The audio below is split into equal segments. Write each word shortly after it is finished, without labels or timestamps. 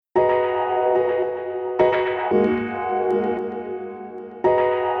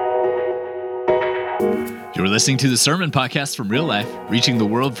You're listening to the Sermon Podcast from Real Life, reaching the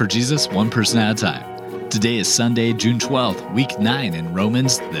world for Jesus one person at a time. Today is Sunday, June 12th, week 9 in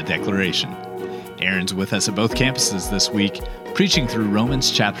Romans, the Declaration. Aaron's with us at both campuses this week, preaching through Romans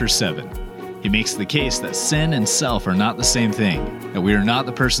chapter 7. He makes the case that sin and self are not the same thing, that we are not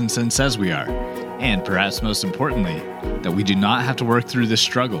the person sin says we are, and perhaps most importantly, that we do not have to work through this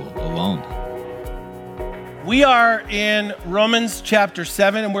struggle alone. We are in Romans chapter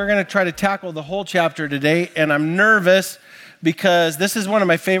 7, and we're going to try to tackle the whole chapter today, and I'm nervous because this is one of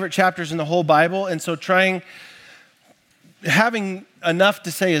my favorite chapters in the whole Bible, and so having enough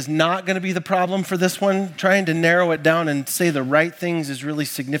to say is not going to be the problem for this one. Trying to narrow it down and say the right things is really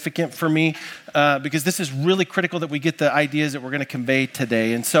significant for me because this is really critical that we get the ideas that we're going to convey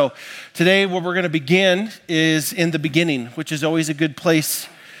today. And so today where we're going to begin is in the beginning, which is always a good place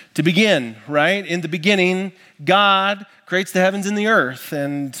to begin, right? In the beginning, God creates the heavens and the earth.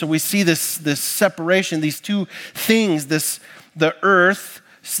 And so we see this separation, these two things, the earth,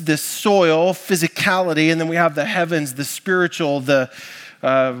 this soil, physicality, and then we have the heavens, the spiritual, the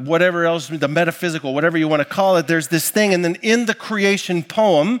whatever else, the metaphysical, whatever you want to call it. There's this thing. And then in the creation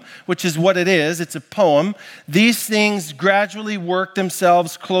poem, which is what it is, it's a poem, these things gradually work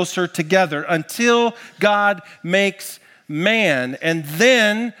themselves closer together until God makes man. And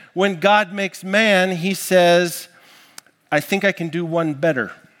then when God makes man, he says, I think I can do one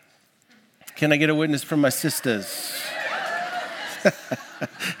better. Can I get a witness from my sisters?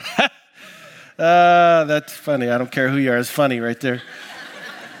 That's funny. I don't care who you are. It's funny right there.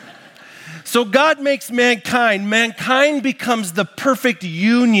 So God makes mankind. Mankind becomes the perfect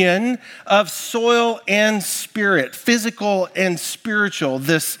union of soil and spirit, physical and spiritual,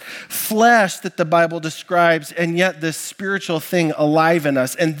 this flesh that the Bible describes, and yet this spiritual thing alive in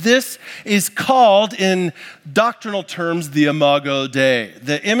us. And this is called, in doctrinal terms, the Imago Dei,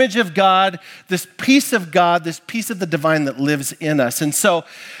 the image of God, this piece of God, this piece of the divine that lives in us. And so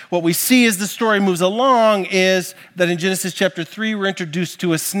what we see as the story moves along is that in Genesis chapter 3, we're introduced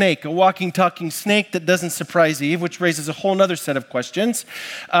to a snake, a walking, talking snake that doesn't surprise Eve, which raises a whole other set of questions.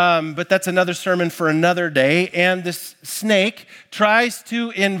 But that's another sermon for another day. And this snake tries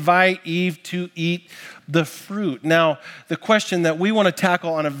to invite Eve to eat the fruit. Now, the question that we want to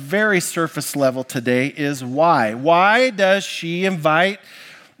tackle on a very surface level today is why? Why does the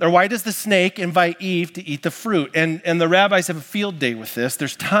snake invite Eve to eat the fruit? And the rabbis have a field day with this.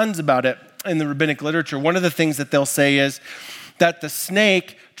 There's tons about it in the rabbinic literature. One of the things that they'll say is that the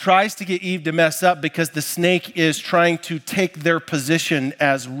snake tries to get Eve to mess up because the snake is trying to take their position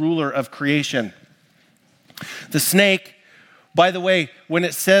as ruler of creation. The snake, by the way, when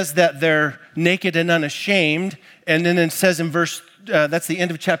it says that they're naked and unashamed, and then it says in verse that's the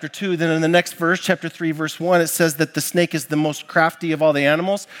end of chapter 2. Then in the next verse, chapter 3, verse 1, it says that the snake is the most crafty of all the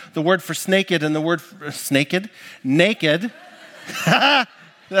animals. The word for naked and the word for naked.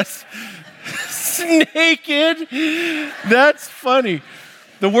 That's naked. That's funny.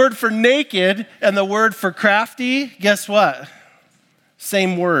 The word for naked and the word for crafty, guess what?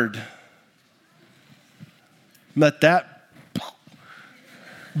 Same word. Let that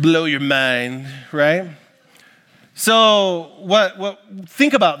blow your mind, right? So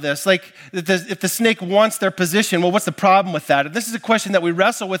think about this. Like, if the snake wants their position, well, what's the problem with that? And this is a question that we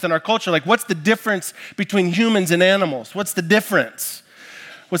wrestle with in our culture. Like, what's the difference between humans and animals? What's the difference?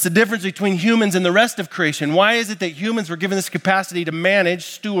 What's the difference between humans and the rest of creation? Why is it that humans were given this capacity to manage,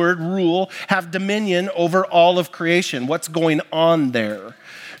 steward, rule, have dominion over all of creation? What's going on there?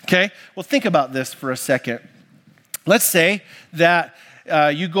 Okay? Well, think about this for a second. Let's say that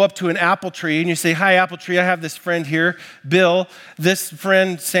you go up to an apple tree and you say, hi, apple tree, I have this friend here, Bill. This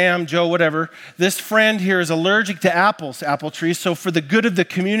friend, Sam, Joe, whatever. This friend here is allergic to apples, apple tree. So for the good of the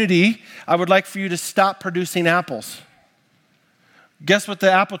community, I would like for you to stop producing apples. Guess what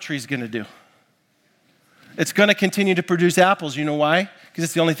the apple tree is going to do? It's going to continue to produce apples. You know why? Because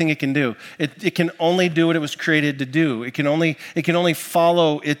it's the only thing it can do. It can only do what it was created to do. It can only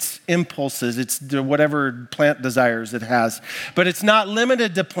follow its impulses, its whatever plant desires it has. But it's not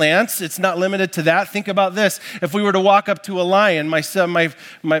limited to plants. It's not limited to that. Think about this. If we were to walk up to a lion, my friend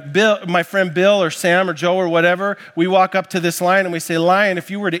Bill or Sam or Joe or whatever, we walk up to this lion and we say, lion,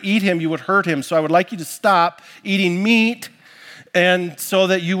 if you were to eat him, you would hurt him. So I would like you to stop eating meat, and so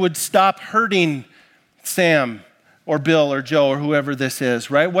that you would stop hurting Sam or Bill or Joe or whoever this is,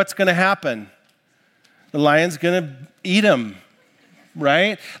 right? What's going to happen? The lion's going to eat him,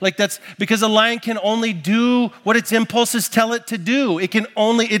 right? Like, that's because a lion can only do what its impulses tell it to do. It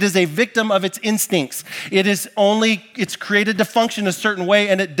is a victim of its instincts. It's created to function a certain way,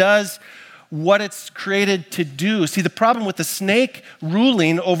 and it does what it's created to do. See, the problem with the snake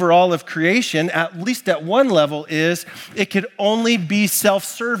ruling over all of creation, at least at one level, is it could only be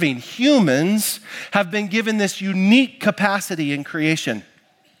self-serving. Humans have been given this unique capacity in creation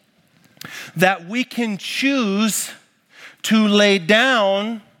that we can choose to lay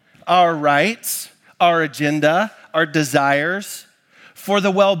down our rights, our agenda, our desires, for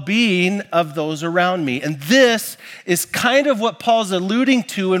the well-being of those around me. And this is kind of what Paul's alluding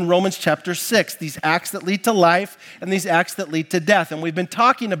to in Romans chapter 6, these acts that lead to life and these acts that lead to death. And we've been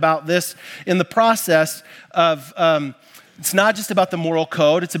talking about this in the process of, it's not just about the moral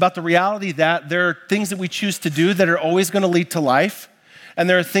code, it's about the reality that there are things that we choose to do that are always going to lead to life, and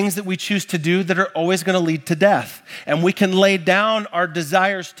there are things that we choose to do that are always going to lead to death. And we can lay down our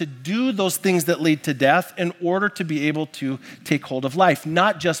desires to do those things that lead to death in order to be able to take hold of life,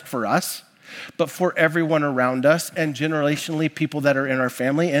 not just for us, but for everyone around us, and generationally people that are in our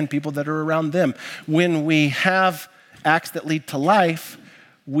family and people that are around them. When we have acts that lead to life,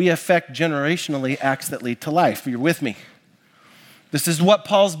 we affect generationally acts that lead to life. You're with me? This is what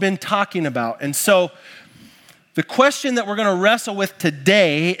Paul's been talking about. And so the question that we're going to wrestle with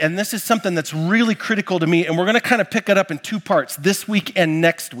today, and this is something that's really critical to me, and we're going to kind of pick it up in two parts, this week and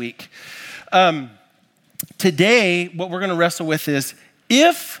next week. Today, what we're going to wrestle with is,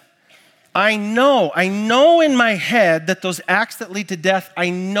 if I know in my head that those acts that lead to death, I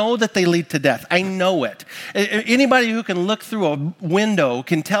know that they lead to death. I know it. Anybody who can look through a window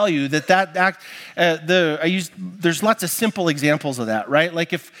can tell you that act, there's lots of simple examples of that, right?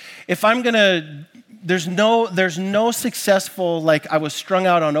 Like if I'm going to, there's no successful, like I was strung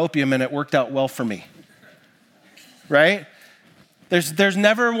out on opium and it worked out well for me, right? There's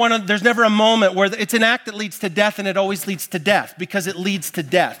never a moment where it's an act that leads to death, and it always leads to death because it leads to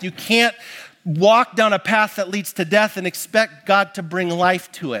death. You can't walk down a path that leads to death and expect God to bring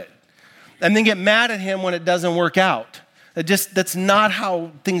life to it and then get mad at him when it doesn't work out. That's not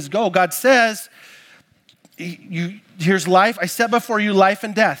how things go. God says, here's life. I set before you life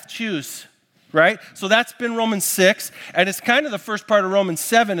and death. Choose. Right? So that's been Romans 6, and it's kind of the first part of Romans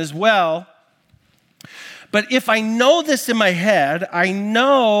 7 as well. But if I know this in my head, I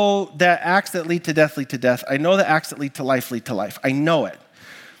know that acts that lead to death lead to death. I know that acts that lead to life lead to life. I know it.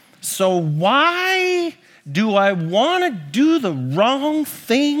 So why do I want to do the wrong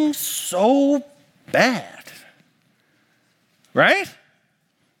thing so bad? Right?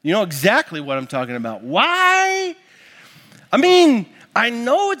 You know exactly what I'm talking about. Why? I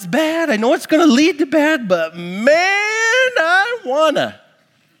know it's bad. I know it's going to lead to bad, but man, I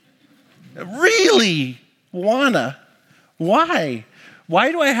really wanna. Why?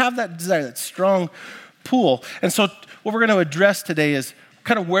 Why do I have that desire, that strong pull? And so what we're going to address today is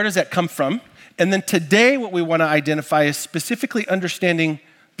kind of where does that come from? And then today what we want to identify is specifically understanding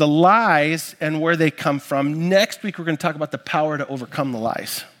the lies and where they come from. Next week we're going to talk about the power to overcome the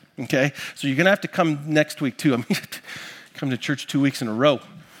lies. Okay? So you're going to have to come next week too. Come to church 2 weeks in a row.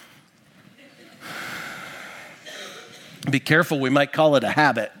 Be careful, we might call it a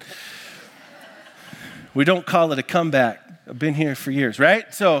habit. We don't call it a comeback. I've been here for years,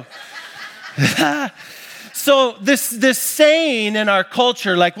 right? So this saying in our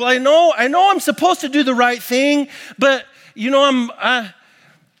culture, like, well, I know I'm supposed to do the right thing, but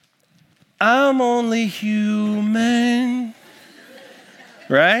I'm only human,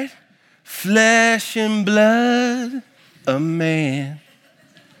 right? Flesh and blood. A man.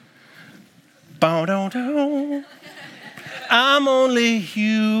 I'm only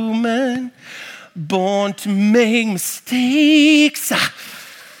human, born to make mistakes.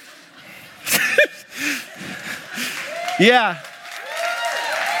 Yeah.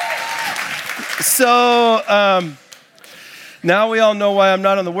 So now we all know why I'm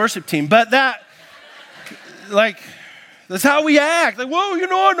not on the worship team. But that's how we act. Like, whoa,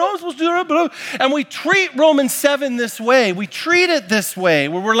 I know I'm supposed to do that. And we treat Romans 7 this way. We treat it this way,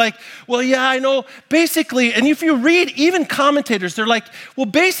 where we're like, well, yeah, I know. Basically, and if you read even commentators, they're like, well,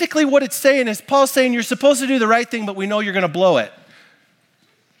 basically what it's saying is Paul's saying you're supposed to do the right thing, but we know you're going to blow it.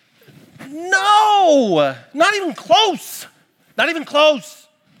 No, not even close. Not even close.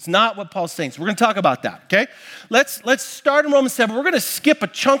 It's not what Paul's saying. So we're going to talk about that, okay? Let's start in Romans 7. We're going to skip a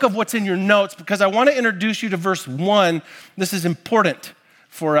chunk of what's in your notes because I want to introduce you to verse 1. This is important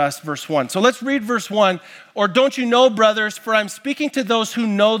for us, verse 1. So let's read verse 1. Or don't you know, brothers, for I'm speaking to those who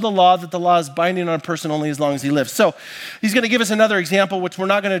know the law, that the law is binding on a person only as long as he lives. So he's going to give us another example, which we're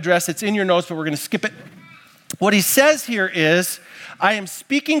not going to address. It's in your notes, but we're going to skip it. What he says here is, I am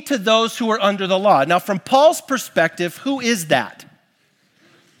speaking to those who are under the law. Now, from Paul's perspective, who is that?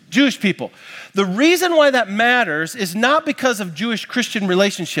 Jewish people. The reason why that matters is not because of Jewish-Christian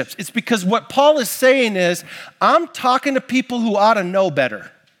relationships. It's because what Paul is saying is, I'm talking to people who ought to know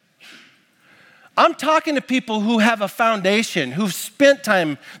better. I'm talking to people who have a foundation, who've spent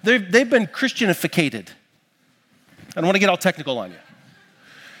time, they've been Christianificated. I don't want to get all technical on you.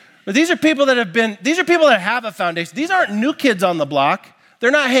 But these are people that have a foundation. These aren't new kids on the block.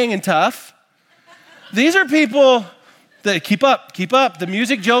 They're not hanging tough. These are people that keep up. The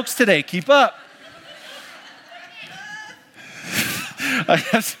music jokes today, keep up.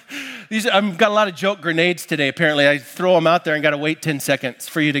 I've got a lot of joke grenades today, apparently. I throw them out there and got to wait 10 seconds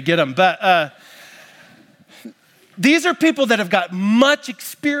for you to get them. But these are people that have got much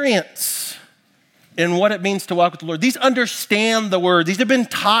experience in what it means to walk with the Lord. These understand the word. These have been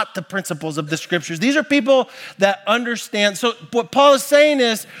taught the principles of the scriptures. These are people that understand. So what Paul is saying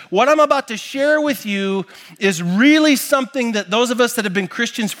is, what I'm about to share with you is really something that those of us that have been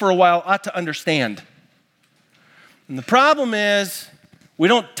Christians for a while ought to understand. And the problem is, we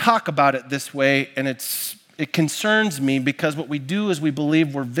don't talk about it this way, and it concerns me because what we do is we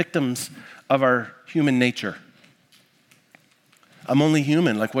believe we're victims of our human nature. I'm only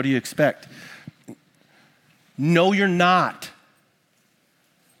human. Like, what do you expect? No, you're not.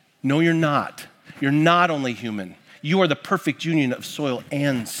 No, you're not. You're not only human. You are the perfect union of soil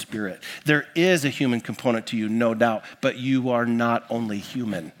and spirit. There is a human component to you, no doubt, but you are not only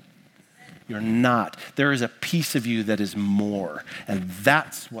human. You're not. There is a piece of you that is more, and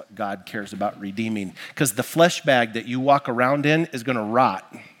that's what God cares about redeeming, because the flesh bag that you walk around in is going to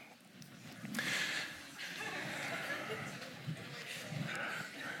rot.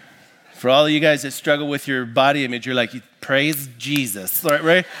 For all of you guys that struggle with your body image, you're like, praise Jesus,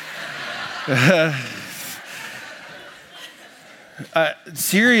 right?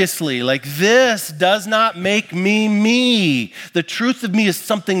 Seriously, like, this does not make me me. The truth of me is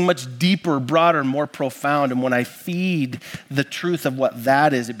something much deeper, broader, more profound. And when I feed the truth of what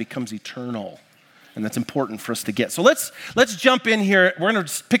that is, it becomes eternal. And that's important for us to get. So let's jump in here. We're going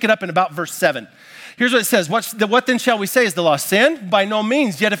to pick it up in about verse 7. Here's what it says. What then shall we say? Is the law sin? By no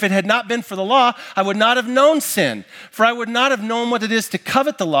means. Yet if it had not been for the law, I would not have known sin. For I would not have known what it is to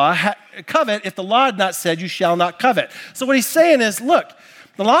covet the law, if the law had not said, you shall not covet. So what he's saying is, look,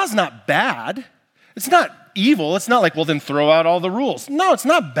 the law is not bad. It's not evil. It's not like, well, then throw out all the rules. No, it's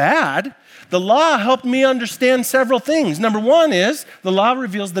not bad. The law helped me understand several things. Number one is the law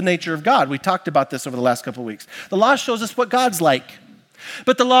reveals the nature of God. We talked about this over the last couple of weeks. The law shows us what God's like.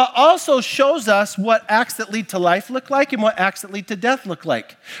 But the law also shows us what acts that lead to life look like and what acts that lead to death look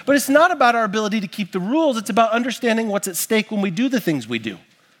like. But it's not about our ability to keep the rules. It's about understanding what's at stake when we do the things we do.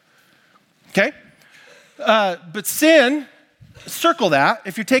 Okay? But sin, circle that.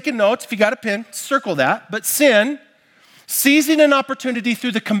 If you're taking notes, if you got a pen, circle that. But sin, seizing an opportunity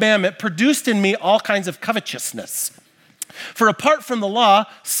through the commandment, produced in me all kinds of covetousness. For apart from the law,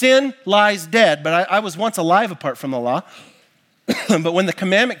 sin lies dead. But I was once alive apart from the law. But when the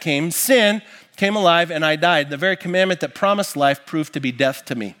commandment came, sin came alive and I died. The very commandment that promised life proved to be death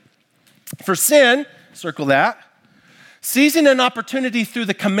to me. For sin, circle that, seizing an opportunity through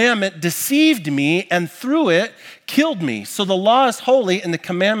the commandment deceived me and through it killed me. So the law is holy and the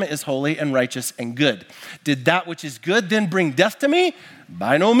commandment is holy and righteous and good. Did that which is good then bring death to me?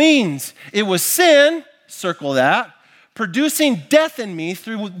 By no means. It was sin, circle that, producing death in me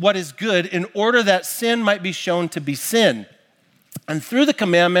through what is good in order that sin might be shown to be sin. And through the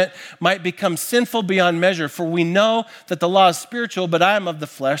commandment might become sinful beyond measure. For we know that the law is spiritual, but I am of the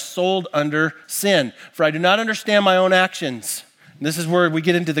flesh, sold under sin. For I do not understand my own actions. And this is where we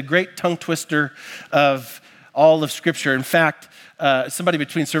get into the great tongue twister of all of Scripture. In fact, somebody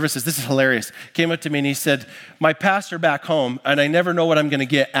between services, this is hilarious, came up to me and he said, my pastor back home, and I never know what I'm going to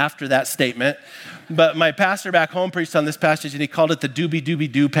get after that statement, but my pastor back home preached on this passage and he called it the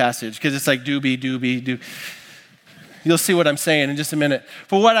doobie-doobie-doo passage, because it's like doobie-doobie-doo. You'll see what I'm saying in just a minute.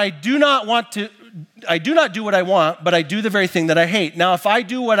 For what I do not do what I want, but I do the very thing that I hate. Now, if I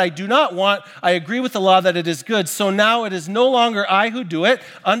do what I do not want, I agree with the law that it is good. So now it is no longer I who do it.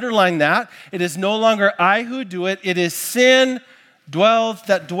 Underline that. It is no longer I who do it. It is sin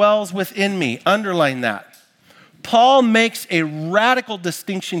that dwells within me. Underline that. Paul makes a radical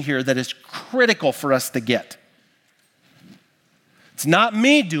distinction here that is critical for us to get. It's not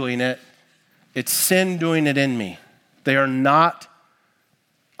me doing it. It's sin doing it in me. They're not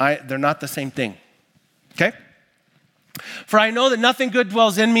the same thing. Okay? For I know that nothing good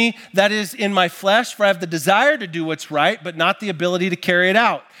dwells in me, that is in my flesh, for I have the desire to do what's right, but not the ability to carry it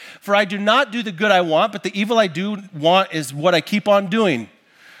out. For I do not do the good I want, but the evil I do want is what I keep on doing.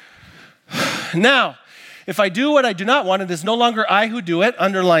 Now, If I do what I do not want, it is no longer I who do it,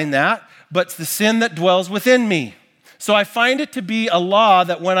 underline that, but it's the sin that dwells within me. So I find it to be a law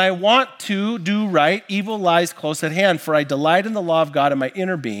that when I want to do right, evil lies close at hand. For I delight in the law of God in my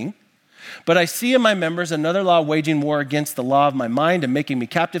inner being. But I see in my members another law waging war against the law of my mind and making me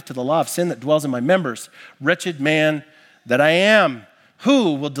captive to the law of sin that dwells in my members. Wretched man that I am,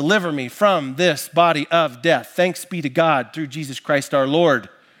 who will deliver me from this body of death? Thanks be to God through Jesus Christ our Lord.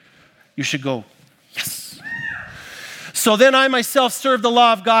 You should go, yes. So then I myself serve the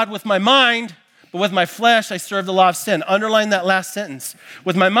law of God with my mind, but with my flesh, I serve the law of sin. Underline that last sentence.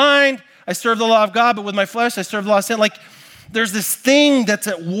 With my mind, I serve the law of God, but with my flesh, I serve the law of sin. Like, there's this thing that's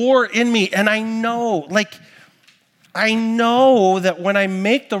at war in me, and I know that when I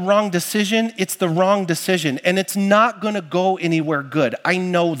make the wrong decision, it's the wrong decision, and it's not going to go anywhere good. I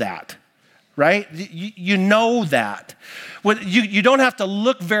know that, right? You know that. You don't have to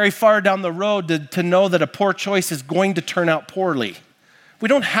look very far down the road to know that a poor choice is going to turn out poorly. We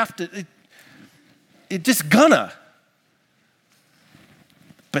don't have to. It just gonna.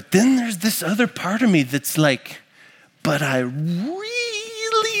 But then there's this other part of me that's like, but I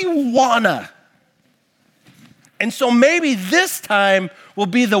really wanna. And so maybe this time will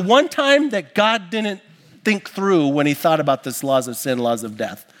be the one time that God didn't think through when he thought about this laws of sin, laws of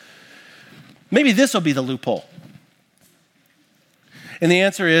death. Maybe this will be the loophole. And the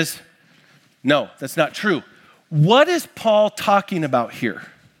answer is, no, that's not true. What is Paul talking about here?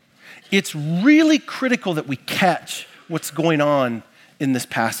 It's really critical that we catch what's going on in this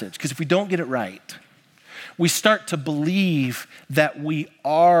passage, because if we don't get it right, we start to believe that we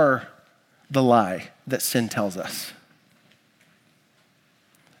are the lie that sin tells us.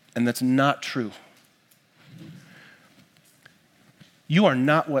 And that's not true. You are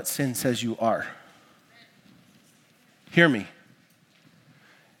not what sin says you are. Hear me.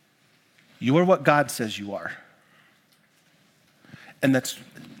 You are what God says you are. And that's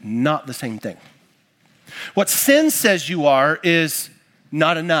not the same thing. What sin says you are is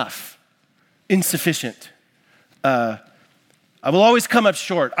not enough, insufficient. I will always come up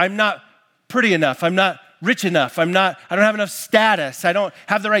short. I'm not pretty enough. I'm not rich enough. I don't have enough status. I don't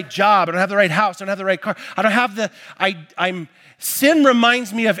have the right job. I don't have the right house. I don't have the right car. Sin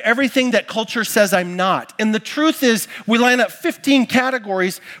reminds me of everything that culture says I'm not. And the truth is, we line up 15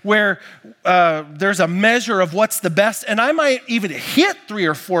 categories where there's a measure of what's the best, and I might even hit 3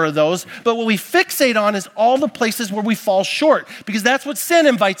 or 4 of those, but what we fixate on is all the places where we fall short, because that's what sin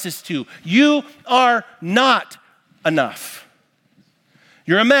invites us to. You are not enough.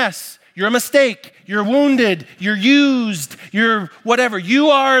 You're a mess. You're a mistake. You're wounded. You're used. You're whatever. You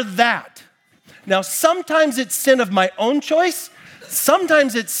are that. Now, sometimes it's sin of my own choice.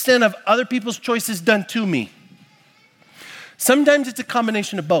 Sometimes it's sin of other people's choices done to me. Sometimes it's a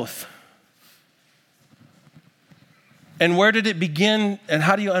combination of both. And where did it begin and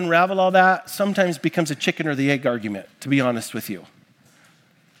how do you unravel all that? Sometimes it becomes a chicken or the egg argument, to be honest with you.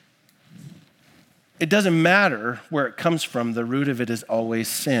 It doesn't matter where it comes from. The root of it is always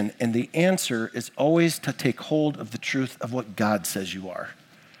sin. And the answer is always to take hold of the truth of what God says you are.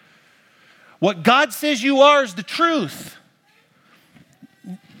 What God says you are is the truth.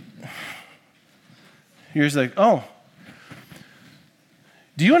 You're just like, oh.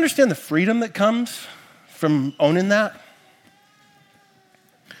 Do you understand the freedom that comes from owning that?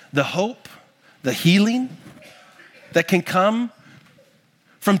 The hope, the healing that can come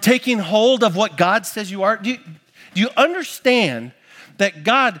from taking hold of what God says you are? Do you understand that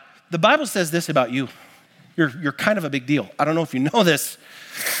God, the Bible says this about you. You're kind of a big deal. I don't know if you know this.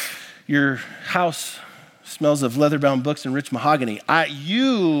 Your house smells of leather-bound books and rich mahogany.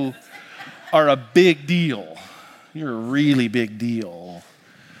 You are a big deal. You're a really big deal.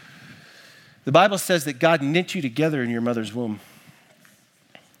 The Bible says that God knit you together in your mother's womb.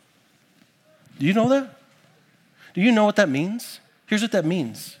 Do you know that? Do you know what that means? Here's what that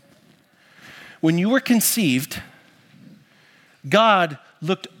means. When you were conceived, God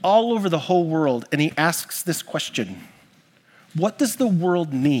looked all over the whole world and he asks this question: what does the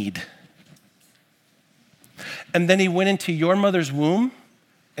world need? And then he went into your mother's womb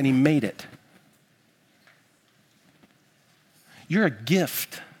and he made it. You're a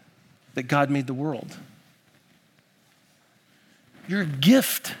gift that God made the world. You're a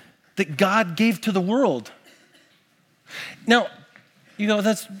gift that God gave to the world. Now, you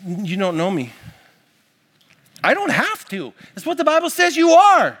don't know me. I don't have to. It's what the Bible says you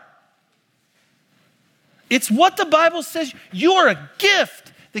are. It's what the Bible says. You are a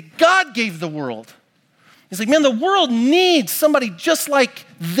gift that God gave the world. He's like, man, the world needs somebody just like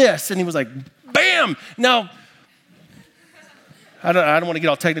this. And he was like, bam. Now, I don't want to get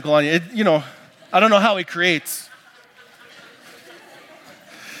all technical on you. I don't know how he creates.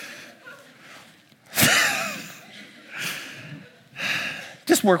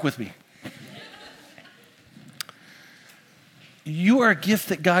 Just work with me. You are a gift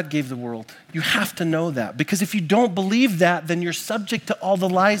that God gave the world. You have to know that. Because if you don't believe that, then you're subject to all the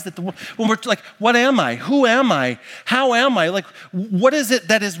lies that the world, when we're like, what am I? Who am I? How am I? Like, what is it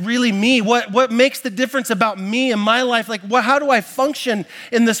that is really me? What makes the difference about me and my life? Like, how do I function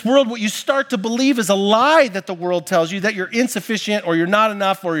in this world? What you start to believe is a lie that the world tells you, that you're insufficient or you're not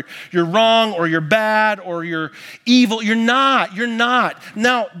enough or you're wrong or you're bad or you're evil. You're not.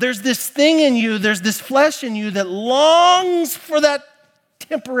 Now, there's this thing in you, there's this flesh in you that longs for that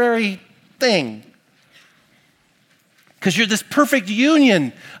temporary thing. Because you're this perfect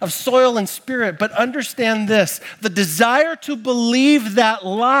union of soil and spirit. But understand this, the desire to believe that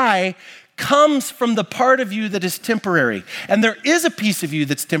lie comes from the part of you that is temporary. And there is a piece of you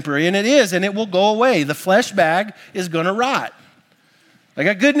that's temporary, and it will go away. The flesh bag is going to rot. I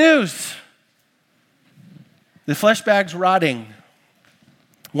got good news. The flesh bag's rotting.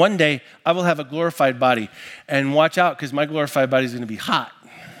 One day, I will have a glorified body. And watch out, because my glorified body is going to be hot.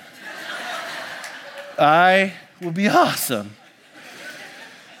 I will be awesome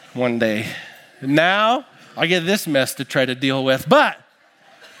one day. Now, I get this mess to try to deal with. But,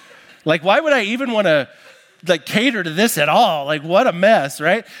 like, why would I even want to, like, cater to this at all? Like, what a mess,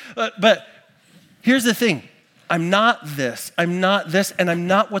 right? But here's the thing. I'm not this, and I'm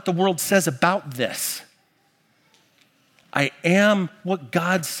not what the world says about this. I am what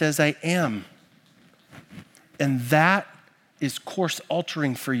God says I am. And that is course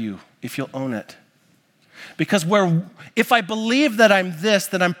altering for you if you'll own it. Because if I believe that I'm this,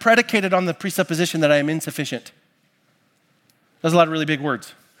 then I'm predicated on the presupposition that I am insufficient. That's a lot of really big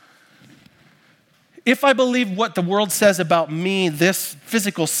words. If I believe what the world says about me, this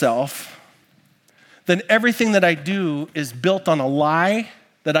physical self, then everything that I do is built on a lie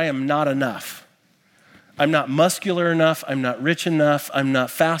that I am not enough. I'm not muscular enough, I'm not rich enough, I'm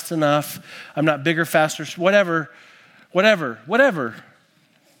not fast enough, I'm not bigger, faster, whatever.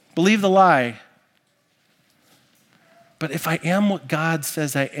 Believe the lie. But if I am what God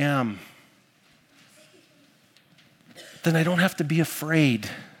says I am, then I don't have to be afraid.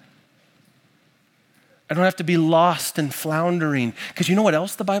 I don't have to be lost and floundering. Because you know what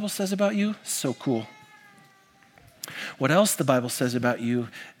else the Bible says about you? So cool. What else the Bible says about you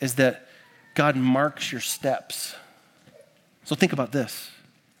is that God marks your steps. So think about this.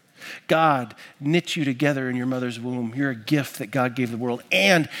 God knit you together in your mother's womb. You're a gift that God gave the world.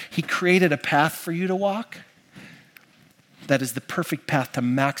 And he created a path for you to walk that is the perfect path to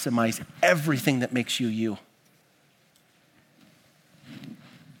maximize everything that makes you you.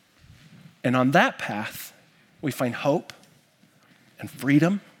 And on that path, we find hope and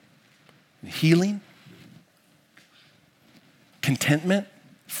freedom and healing, contentment,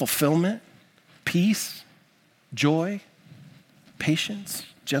 fulfillment, peace, joy, patience,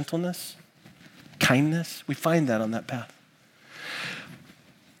 gentleness, kindness. We find that on that path.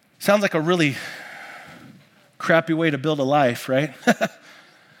 Sounds like a really crappy way to build a life, right?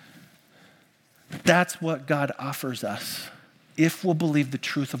 That's what God offers us if we'll believe the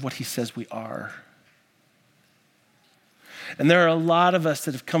truth of what he says we are. And there are a lot of us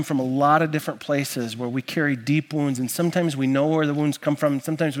that have come from a lot of different places where we carry deep wounds, and sometimes we know where the wounds come from, and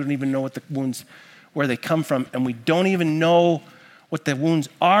sometimes we don't even know what the wounds, where they come from, and we don't even know what the wounds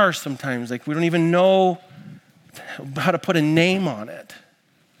are sometimes. Like, we don't even know how to put a name on it.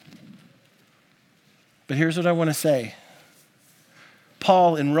 But here's what I want to say.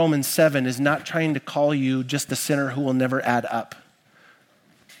 Paul in Romans 7 is not trying to call you just a sinner who will never add up.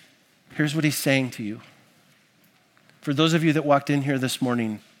 Here's what he's saying to you. For those of you that walked in here this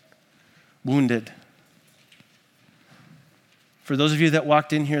morning wounded, for those of you that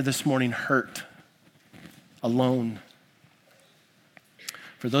walked in here this morning hurt, alone,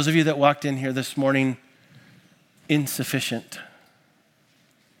 for those of you that walked in here this morning insufficient,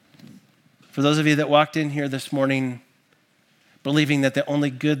 for those of you that walked in here this morning believing that the only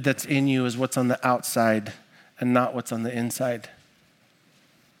good that's in you is what's on the outside and not what's on the inside.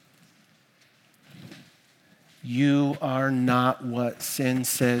 You are not what sin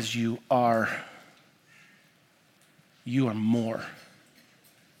says you are. You are more.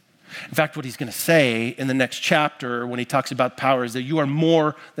 In fact, what he's going to say in the next chapter when he talks about power is that you are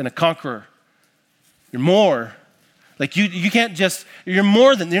more than a conqueror. You're more. Like you can't just, you're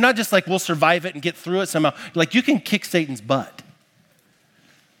not just like, we'll survive it and get through it somehow. Like, you can kick Satan's butt.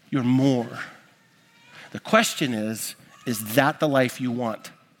 You're more. The question is that the life you want?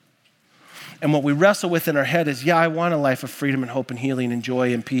 And what we wrestle with in our head is, yeah, I want a life of freedom and hope and healing and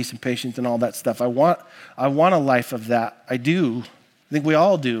joy and peace and patience and all that stuff. I want a life of that. I do. I think we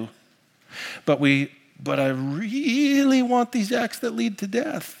all do. But I really want these acts that lead to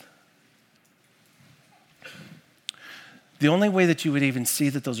death. The only way that you would even see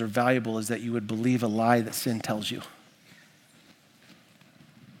that those are valuable is that you would believe a lie that sin tells you.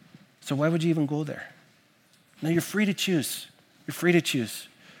 So why would you even go there? No, you're free to choose. You're free to choose.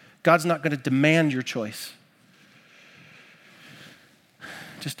 God's not going to demand your choice.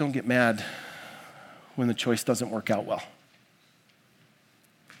 Just don't get mad when the choice doesn't work out well.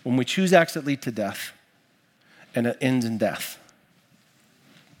 When we choose acts that lead to death, and it ends in death,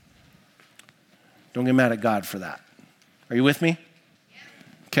 don't get mad at God for that. Are you with me?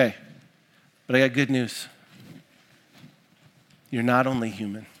 Okay. But I got good news. You're not only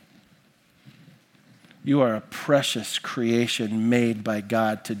human. You are a precious creation made by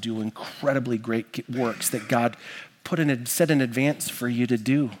God to do incredibly great works that God set in advance for you to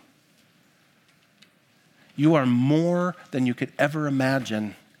do. You are more than you could ever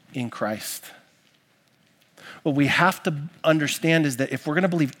imagine in Christ. What we have to understand is that if we're going to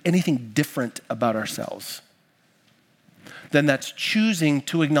believe anything different about ourselves, then that's choosing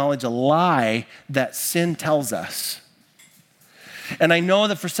to acknowledge a lie that sin tells us. And I know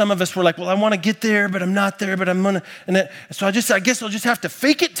that for some of us, we're like, well, I want to get there, but I'm not there, but I'm going to. So I guess I'll just have to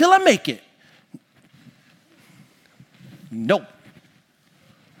fake it till I make it. No.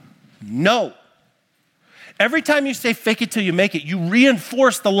 Every time you say fake it till you make it, you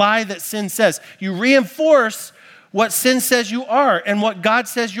reinforce the lie that sin says. You reinforce what sin says you are and what God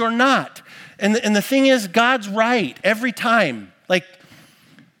says you're not. And the thing is, God's right every time. Like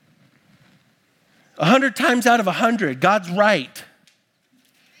 100 times out of 100, God's right.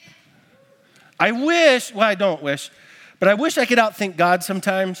 I don't wish, but I wish I could outthink God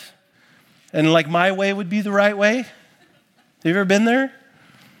sometimes. And like my way would be the right way. Have you ever been there?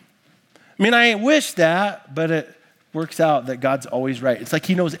 I mean, I wish that, but it works out that God's always right. It's like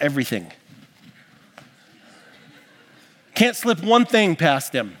he knows everything. Can't slip one thing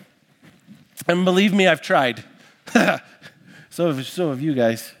past him. And believe me, I've tried. So have you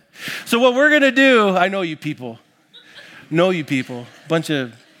guys. So what we're going to do, I know you people.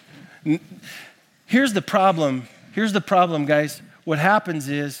 Here's the problem, guys. What happens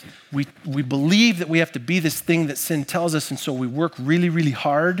is we believe that we have to be this thing that sin tells us, and so we work really, really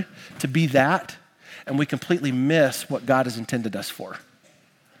hard to be that, and we completely miss what God has intended us for.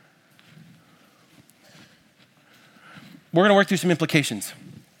 We're going to work through some implications.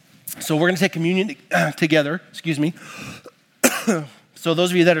 So we're going to take communion together, So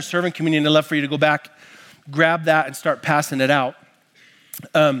those of you that are serving communion, I'd love for you to go back, grab that, and start passing it out.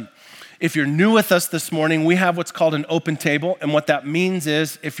 If you're new with us this morning, we have what's called an open table. And what that means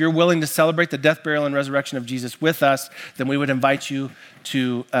is if you're willing to celebrate the death, burial, and resurrection of Jesus with us, then we would invite you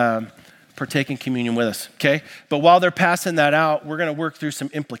to partake in communion with us, okay? But while they're passing that out, we're going to work through some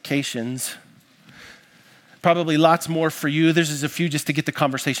implications. Probably lots more for you. There's just a few just to get the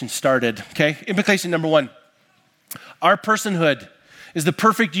conversation started, okay? Implication number 1, our personhood is the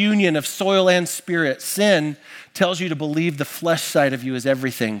perfect union of soil and spirit. Sin tells you to believe the flesh side of you is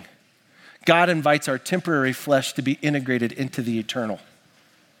everything. God invites our temporary flesh to be integrated into the eternal.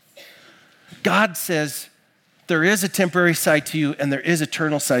 God says there is a temporary side to you and there is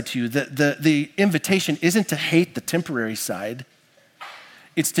eternal side to you. The invitation isn't to hate the temporary side.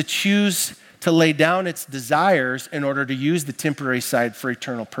 It's to choose to lay down its desires in order to use the temporary side for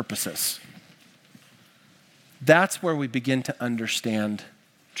eternal purposes. That's where we begin to understand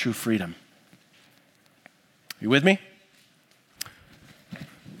true freedom. You with me?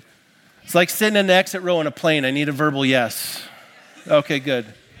 It's like sitting in the exit row in a plane. I need a verbal yes. Okay, good.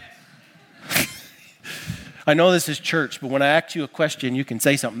 I know this is church, but when I ask you a question, you can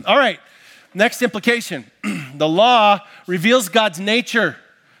say something. All right, next implication. The law reveals God's nature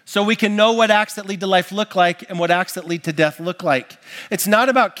so we can know what acts that lead to life look like and what acts that lead to death look like. It's not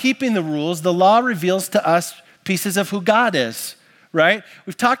about keeping the rules. The law reveals to us pieces of who God is, right?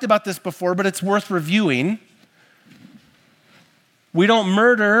 We've talked about this before, but it's worth reviewing. We don't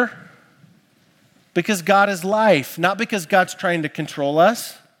murder because God is life, not because God's trying to control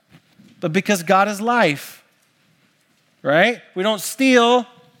us, but because God is life, right? We don't steal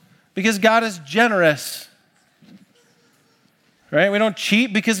because God is generous, right? We don't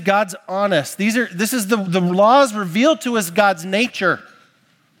cheat because God's honest. This is the laws revealed to us God's nature.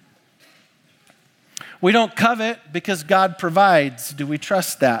 We don't covet because God provides. Do we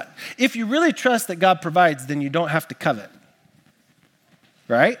trust that? If you really trust that God provides, then you don't have to covet.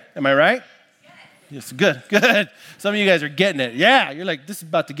 Right? Am I right? Yes, good. Some of you guys are getting it. Yeah, you're like, this is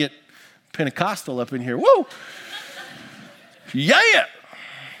about to get Pentecostal up in here. Woo! Yeah.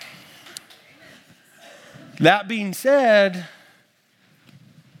 That being said,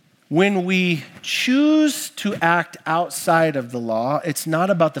 when we choose to act outside of the law, it's not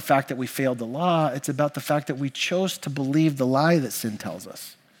about the fact that we failed the law. It's about the fact that we chose to believe the lie that sin tells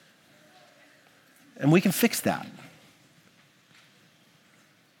us. And we can fix that.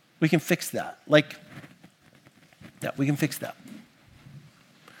 We can fix that. We can fix that.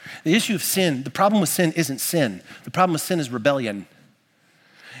 The issue of sin, the problem with sin isn't sin. The problem with sin is rebellion.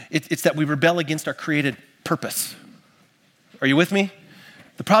 It's that we rebel against our created purpose. Are you with me?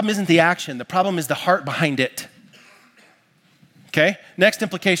 The problem isn't the action. The problem is the heart behind it. Okay? Next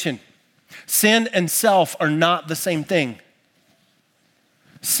implication. Sin and self are not the same thing.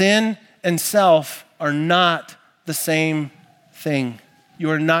 Sin and self are not the same thing. You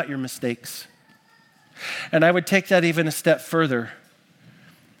are not your mistakes. And I would take that even a step further.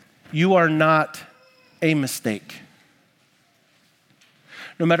 You are not a mistake.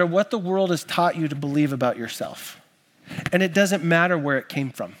 No matter what the world has taught you to believe about yourself, and it doesn't matter where it came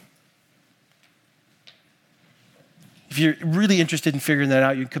from. If you're really interested in figuring that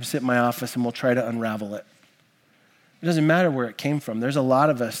out, you can come sit in my office and we'll try to unravel it. It doesn't matter where it came from. There's a lot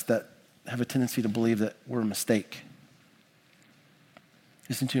of us that have a tendency to believe that we're a mistake.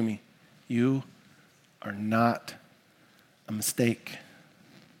 Listen to me. You are not a mistake.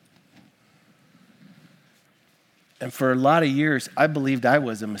 And for a lot of years, I believed I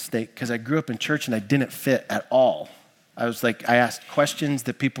was a mistake because I grew up in church and I didn't fit at all. I asked questions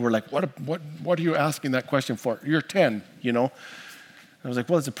that people were like, what are you asking that question for? You're 10, you know? I was like,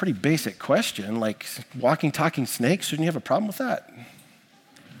 well, it's a pretty basic question. Like walking, talking snakes, shouldn't you have a problem with that?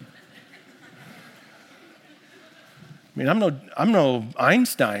 I mean, I'm no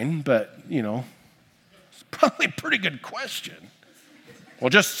Einstein, but, you know, it's probably a pretty good question. Well,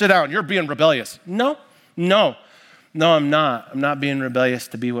 just sit down. You're being rebellious. No, I'm not. I'm not being rebellious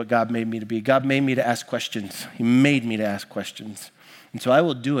to be what God made me to be. God made me to ask questions. He made me to ask questions. And so I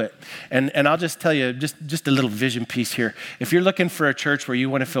will do it. And I'll just tell you, just a little vision piece here. If you're looking for a church where you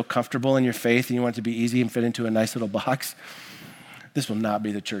want to feel comfortable in your faith and you want it to be easy and fit into a nice little box, this will not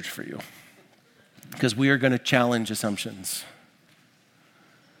be the church for you. Because we are going to challenge assumptions.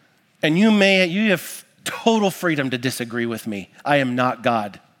 And you have total freedom to disagree with me. I am not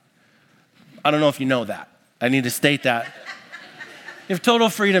God. I don't know if you know that. I need to state that. You have total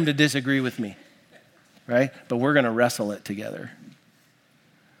freedom to disagree with me, right? But we're going to wrestle it together.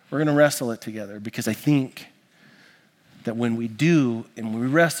 We're going to wrestle it together because I think that when we do and we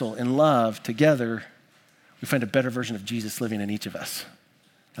wrestle in love together, we find a better version of Jesus living in each of us.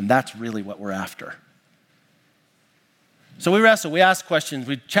 And that's really what we're after. So we wrestle, we ask questions,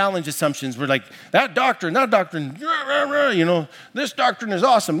 we challenge assumptions. We're like, that doctrine, you know, this doctrine is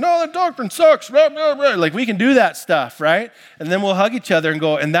awesome. No, that doctrine sucks. Like we can do that stuff, right? And then we'll hug each other and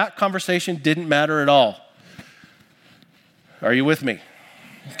go, and that conversation didn't matter at all. Are you with me?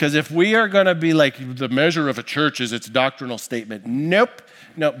 Because if we are going to be like, the measure of a church is its doctrinal statement. Nope.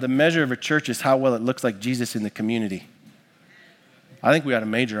 The measure of a church is how well it looks like Jesus in the community. I think we ought to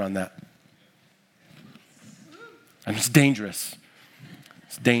major on that. And it's dangerous.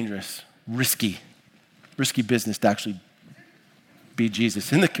 It's dangerous, risky business to actually be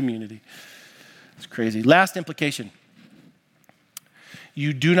Jesus in the community. It's crazy. Last implication.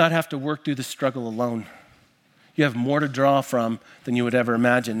 You do not have to work through the struggle alone. You have more to draw from than you would ever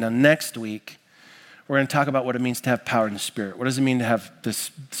imagine. Now, next week, we're going to talk about what it means to have power in the Spirit. What does it mean to have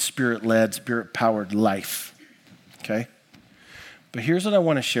this Spirit-led, Spirit-powered life? Okay? But here's what I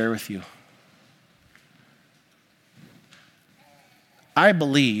want to share with you. I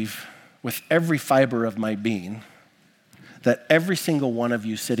believe with every fiber of my being that every single one of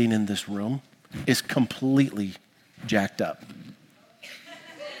you sitting in this room is completely jacked up.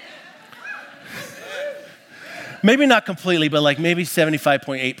 Maybe not completely, but like maybe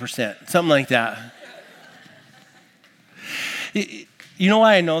 75.8%, something like that. You know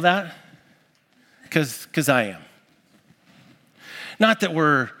why I know that? Because I am. Not that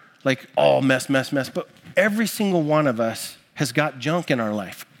we're like all mess, but every single one of us has got junk in our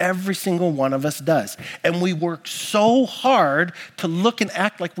life. Every single one of us does. And we work so hard to look and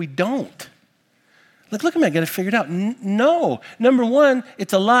act like we don't. Like, look at me, I got it figured out. No. Number one,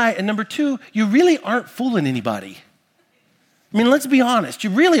 it's a lie. And number two, you really aren't fooling anybody. I mean, let's be honest. You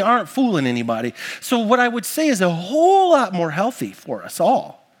really aren't fooling anybody. So what I would say is a whole lot more healthy for us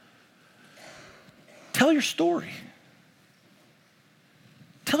all. Tell your story.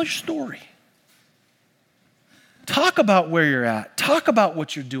 Tell your story. Talk about where you're at. Talk about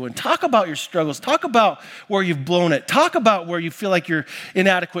what you're doing. Talk about your struggles. Talk about where you've blown it. Talk about where you feel like you're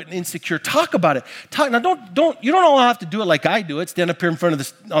inadequate and insecure. Talk about it. Now, you don't all have to do it like I do it. Stand up here in front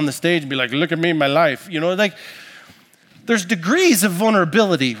of on the stage and be like, look at me, my life. Like there's degrees of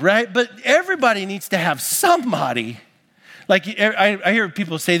vulnerability, right? But everybody needs to have somebody. Like I hear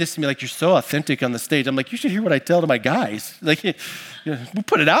people say this to me, like, you're so authentic on the stage. I'm like, you should hear what I tell to my guys. Like, we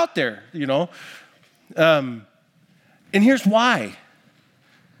put it out there, And here's why.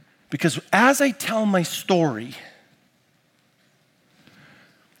 Because as I tell my story,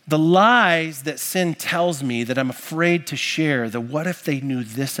 the lies that sin tells me that I'm afraid to share, the what if they knew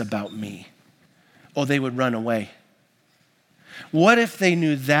this about me? Oh, they would run away. What if they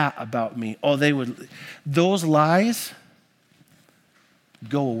knew that about me? Oh, those lies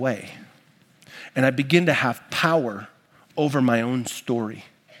go away. And I begin to have power over my own story.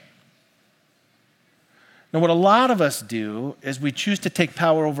 Now, what a lot of us do is we choose to take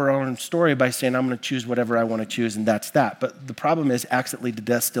power over our own story by saying, I'm going to choose whatever I want to choose, and that's that. But the problem is, acts that lead to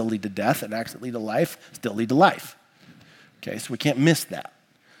death still lead to death, and acts that lead to life still lead to life. Okay, so we can't miss that.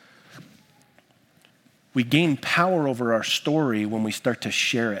 We gain power over our story when we start to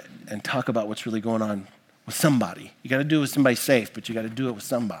share it and talk about what's really going on with somebody. You got to do it with somebody safe, but you got to do it with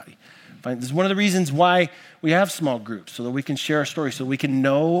somebody. This is one of the reasons why we have small groups, so that we can share our story, so we can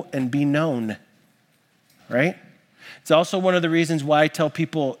know and be known. Right? It's also one of the reasons why I tell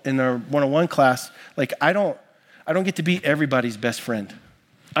people in our one-on-one class, like, I don't get to be everybody's best friend.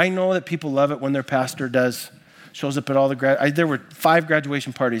 I know that people love it when their pastor shows up at all there were 5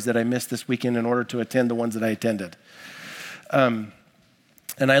 graduation parties that I missed this weekend in order to attend the ones that I attended. And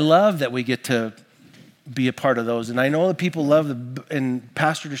I love that we get to be a part of those. And I know that people love and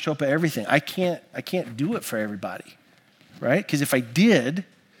pastor to show up at everything. I can't do it for everybody, right? Because if I did,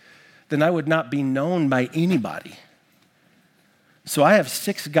 then I would not be known by anybody. So I have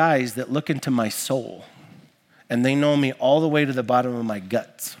 6 guys that look into my soul, and they know me all the way to the bottom of my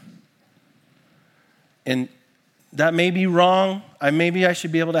guts. And that may be wrong. Maybe I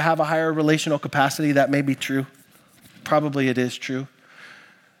should be able to have a higher relational capacity. That may be true. Probably it is true.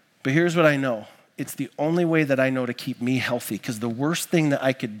 But here's what I know. It's the only way that I know to keep me healthy, because the worst thing that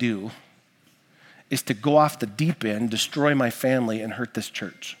I could do is to go off the deep end, destroy my family, and hurt this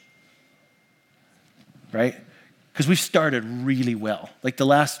church. Right? Because we've started really well. Like the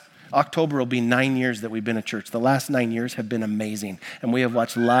last October will be 9 years that we've been a church. The last 9 years have been amazing. And we have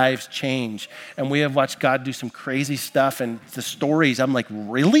watched lives change. And we have watched God do some crazy stuff. And the stories, I'm like,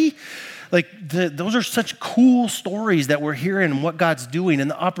 really? Like those are such cool stories that we're hearing and what God's doing and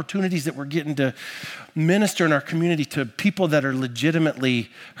the opportunities that we're getting to minister in our community to people that are legitimately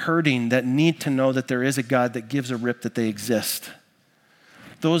hurting, that need to know that there is a God that gives a rip that they exist.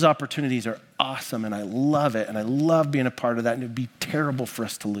 Those opportunities are awesome, and I love it, and I love being a part of that, and it would be terrible for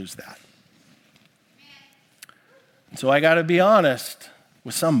us to lose that. And so I got to be honest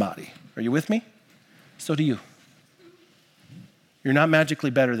with somebody. Are you with me? So do you. You're not magically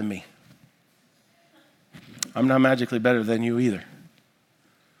better than me. I'm not magically better than you either.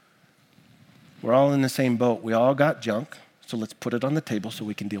 We're all in the same boat. We all got junk, so let's put it on the table so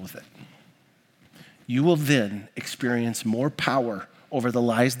we can deal with it. You will then experience more power over the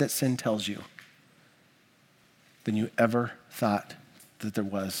lies that sin tells you than you ever thought that there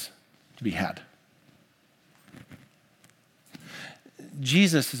was to be had.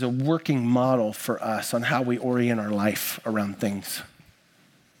 Jesus is a working model for us on how we orient our life around things.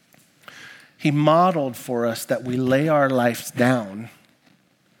 He modeled for us that we lay our lives down,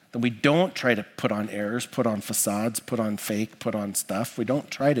 that we don't try to put on airs, put on facades, put on fake, put on stuff. We don't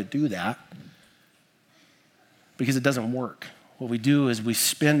try to do that because it doesn't work. What we do is we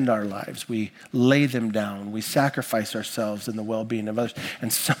spend our lives, we lay them down, we sacrifice ourselves in the well-being of others,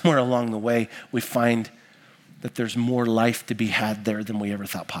 and somewhere along the way, we find that there's more life to be had there than we ever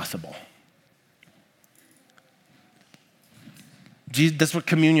thought possible. That's what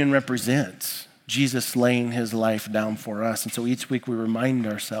communion represents, Jesus laying his life down for us. And so each week we remind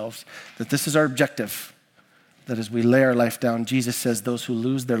ourselves that this is our objective, that as we lay our life down, Jesus says, those who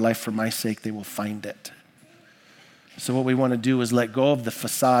lose their life for my sake, they will find it. So what we want to do is let go of the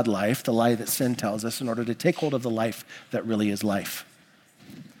facade life, the lie that sin tells us, in order to take hold of the life that really is life.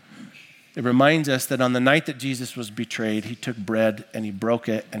 It reminds us that on the night that Jesus was betrayed, he took bread and he broke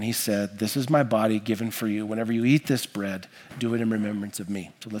it and he said, this is my body given for you. Whenever you eat this bread, do it in remembrance of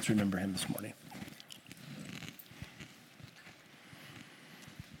me. So let's remember him this morning.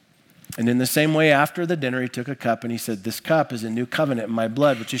 And in the same way, after the dinner, he took a cup and he said, this cup is a new covenant in my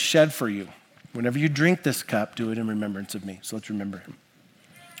blood, which is shed for you. Whenever you drink this cup, do it in remembrance of me. So let's remember him.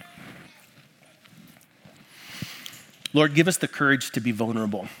 Lord, give us the courage to be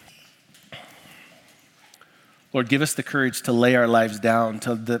vulnerable. Lord, give us the courage to lay our lives down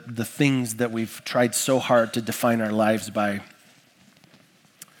to the things that we've tried so hard to define our lives by.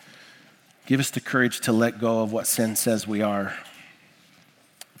 Give us the courage to let go of what sin says we are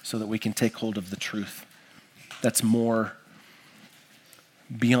so that we can take hold of the truth that's more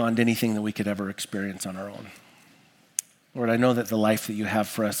beyond anything that we could ever experience on our own. Lord, I know that the life that you have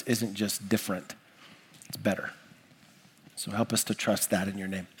for us isn't just different, it's better. So help us to trust that in your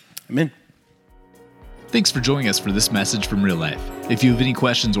name. Amen. Thanks for joining us for this message from Real Life. If you have any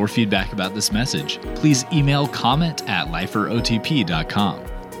questions or feedback about this message, please email comment@liferotp.com.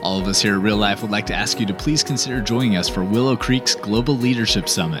 All of us here at Real Life would like to ask you to please consider joining us for Willow Creek's Global Leadership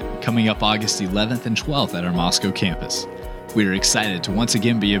Summit coming up August 11th and 12th at our Moscow campus. We are excited to once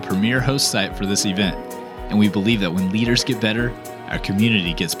again be a premier host site for this event, and we believe that when leaders get better, our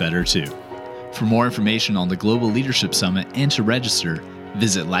community gets better too. For more information on the Global Leadership Summit and to register,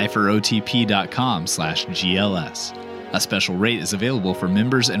 visit liferotp.com/GLS. A special rate is available for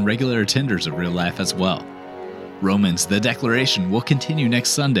members and regular attenders of Real Life as well. Romans, the Declaration, will continue next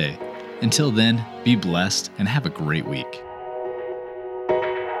Sunday. Until then, be blessed and have a great week.